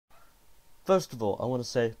First of all, I want to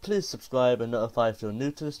say please subscribe and notify if you're new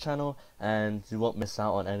to this channel and you won't miss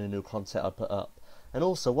out on any new content I put up. And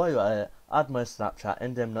also, while you're at it, add my Snapchat,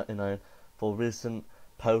 NDM99, for recent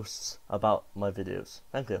posts about my videos.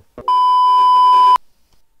 Thank you.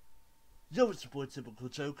 Yo, it's your boy Typical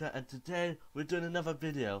Joker, and today we're doing another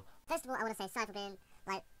video. First of all, I want to say sorry for being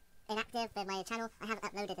inactive with my channel. I haven't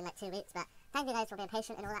uploaded in 2 weeks, but thank you guys for being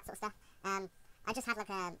patient and all that sort of stuff. I just had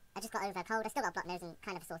I just got over a cold. I still got a blocked nose and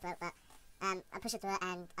kind of a sore throat, but I'm pushing through it,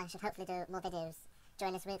 and I should hopefully do more videos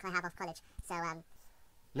during this week I have off college. So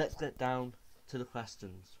let's get down to the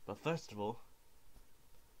questions. But first of all,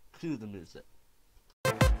 cue the music.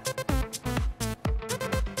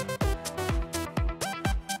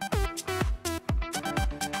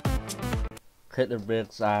 Caitlin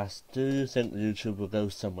Briggs asked, do you think YouTube will go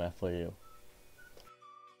somewhere for you?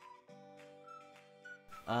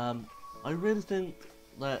 I really think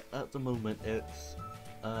that at the moment it's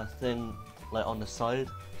a thing on the side,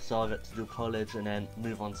 so I get to do college and then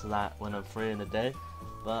move on to that when I'm free in the day.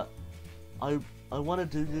 But I want to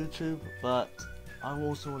do YouTube, but I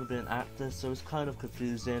also want to be an actor, so it's kind of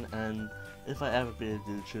confusing. And if I ever be a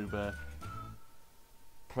YouTuber,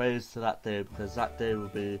 praise to that day, because that day will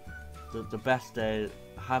be the best day,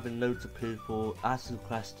 having loads of people, asking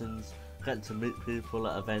questions, getting to meet people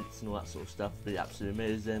at events and all that sort of stuff will be absolutely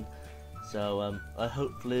amazing. So I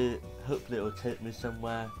hopefully it will take me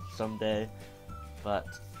somewhere someday, but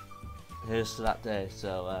here's to that day.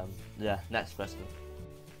 So yeah, next question.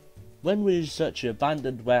 When will you search your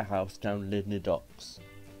abandoned warehouse down Lydney Docks?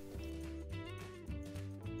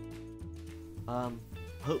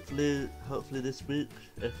 Hopefully this week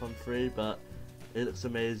if I'm free, but it looks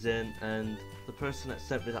amazing, and the person that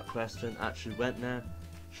sent me that question actually went there.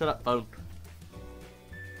 Shut up, phone.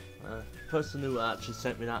 The person who actually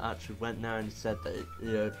sent me that actually went there and said that he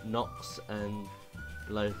heard knocks and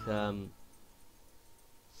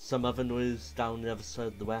some other noise down the other side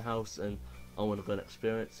of the warehouse, and I want to go and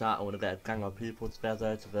experience that. I want to get a gang of people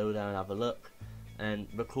together to go there and have a look and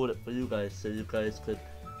record it for you guys, so you guys could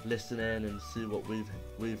listen in and see what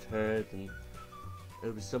we've heard, and it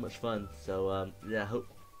would be so much fun. So yeah, hope.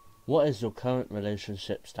 What is your current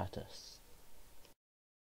relationship status?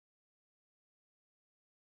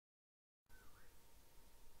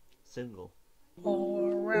 Single. All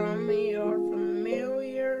around me are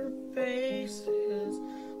familiar faces,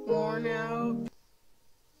 worn out.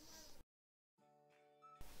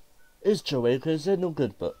 Is Joe Akers in all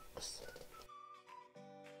good books?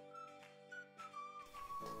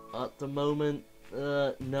 At the moment,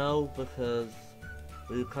 no, because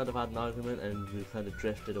we kind of had an argument and we kind of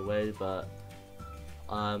drifted away, but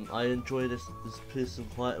I enjoy this peace and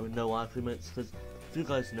quiet with no arguments, because if you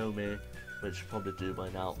guys know me, which you probably do by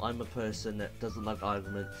now, I'm a person that doesn't like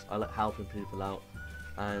arguments. I like helping people out,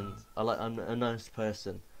 and I'm a nice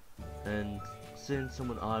person, and seeing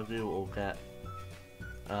someone argue or get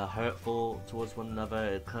hurtful towards one another,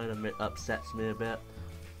 it kind of upsets me a bit.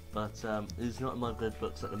 But he's not in my good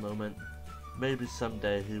books at the moment. Maybe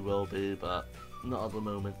someday he will be, but not at the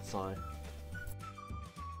moment, sorry.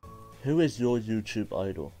 Who is your YouTube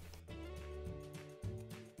idol?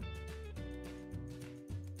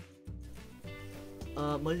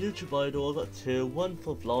 My YouTube idol, I've got two. One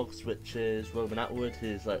for vlogs, which is Roman Atwood.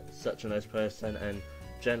 He's such a nice person and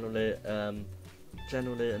generally an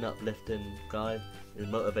uplifting guy who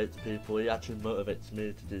motivates people. He actually motivates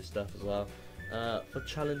me to do stuff as well. For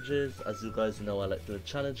challenges, as you guys know, I like doing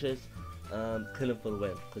challenges. Kill him for the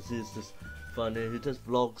win, because he's just funny. He does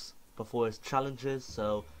vlogs before his challenges,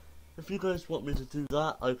 so if you guys want me to do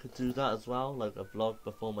that, I could do that as well, like a vlog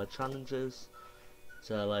before my challenges,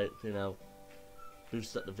 to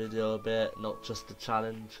boost up the video a bit, not just the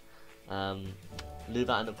challenge. Leave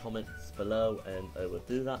that in the comments below and I will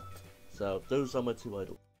do that. So those are my two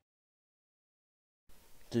idols.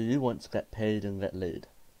 Do you want to get paid and get laid?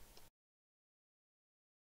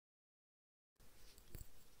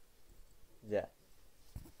 Yeah.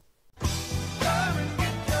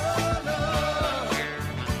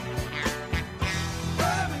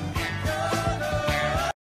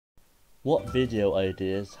 What video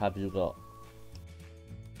ideas have you got?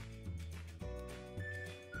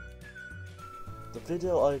 The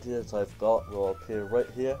video ideas I've got will appear right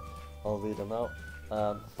here. I'll read them out.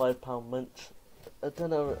 £5 Munch. I don't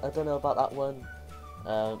know about that one.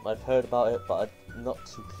 I've heard about it, but I'm not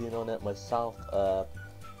too keen on it myself.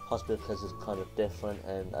 Possibly because it's kind of different,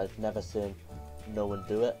 and I've never seen no one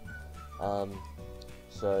do it.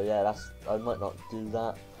 So yeah, I might not do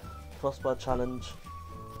that. Crossbar challenge.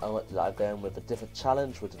 I might do that again with a different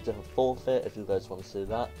challenge with a different forfeit. If you guys want to see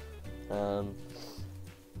that.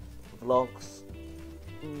 Vlogs.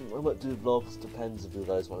 I might do vlogs, depends if you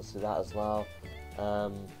guys want to see that as well.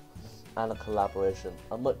 And a collaboration.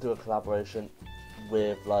 I might do a collaboration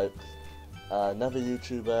with like another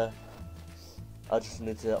YouTuber. I just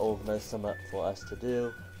need to organise something for us to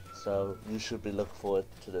do, so you should be looking forward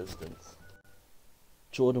to those things.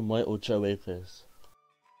 Jordan White or Joe Akers?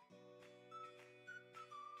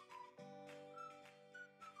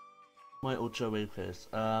 White or Joe Akers?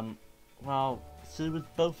 Well, see, with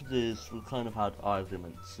both of these, we kind of had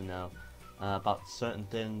arguments, you know, about certain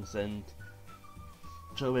things, and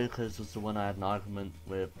Joe Akers was the one I had an argument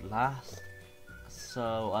with last.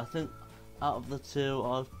 So I think out of the two,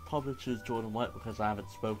 I'll probably choose Jordan White because I haven't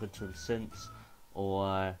spoken to him since,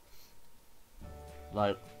 or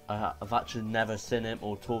like I've actually never seen him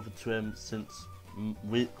or talked to him since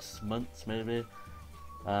weeks, months maybe,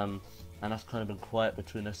 and that's kind of been quiet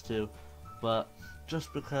between us two. But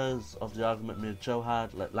just because of the argument me and Joe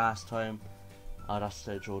had like last time, I'd have to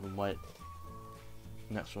say Jordan White.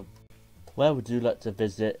 Next one. Where would you like to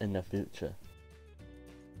visit in the future?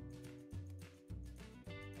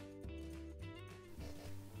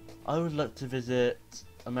 I would like to visit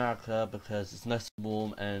America because it's nice and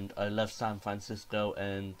warm, and I love San Francisco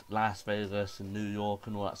and Las Vegas and New York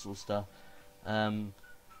and all that sort of stuff.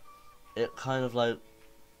 It kind of like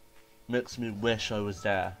makes me wish I was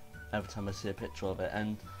there every time I see a picture of it,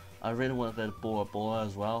 and I really want to go to Bora Bora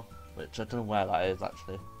as well, which I don't know where that is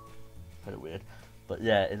actually. Kind of weird, but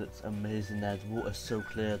yeah, it looks amazing there. The water's so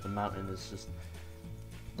clear, the mountain is just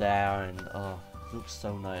there, and oh, it looks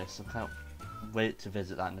so nice. I can't wait to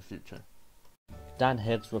visit that in the future. Dan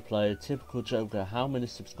Higgs replied, typical Joker, how many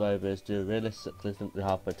subscribers do you realistically think we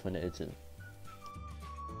have by 2018?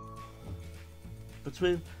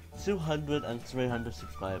 Between 200 and 300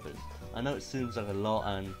 subscribers. I know it seems like a lot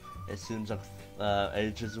and it seems like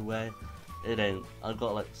ages away. It ain't. I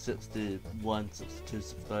got like 61, 62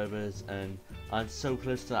 subscribers, and I'm so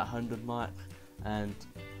close to that 100 mark, and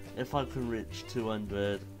if I can reach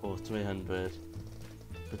 200 or 300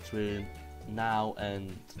 between now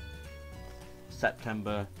and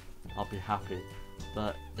September, I'll be happy.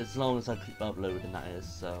 But as long as I keep uploading, that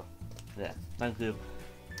is. So yeah, thank you.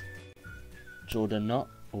 Jordan Knott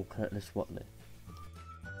or Curtis Watley?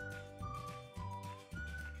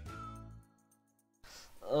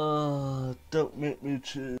 Don't make me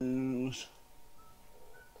choose.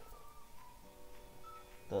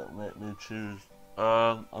 Don't make me choose.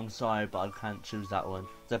 I'm sorry, but I can't choose that one.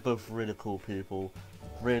 They're both really cool people,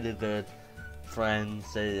 really good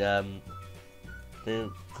friends. They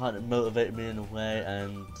kind of motivate me in a way,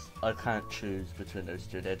 and I can't choose between those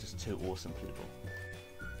two. They're just two awesome people.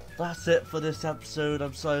 That's it for this episode.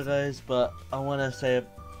 I'm sorry guys, but I want to say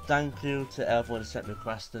thank you to everyone who sent me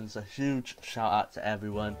questions. A huge shout out to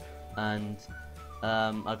everyone, and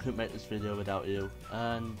I couldn't make this video without you,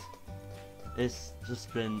 and it's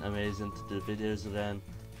just been amazing to do videos again.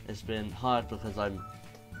 It's been hard because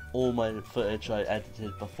all my footage I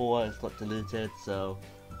edited before it's got deleted, so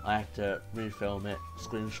I have to refilm it,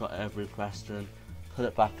 screenshot every question, put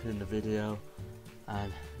it back in the video,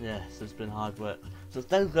 and yeah, so it's been hard work. So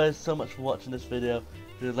thank you guys so much for watching this video.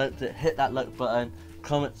 If you liked it, hit that like button,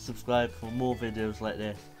 comment, subscribe for more videos like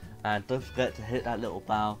this, and don't forget to hit that little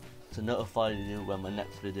bell to notify you when my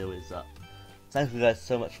next video is up. Thank you guys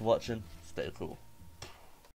so much for watching. Stay cool.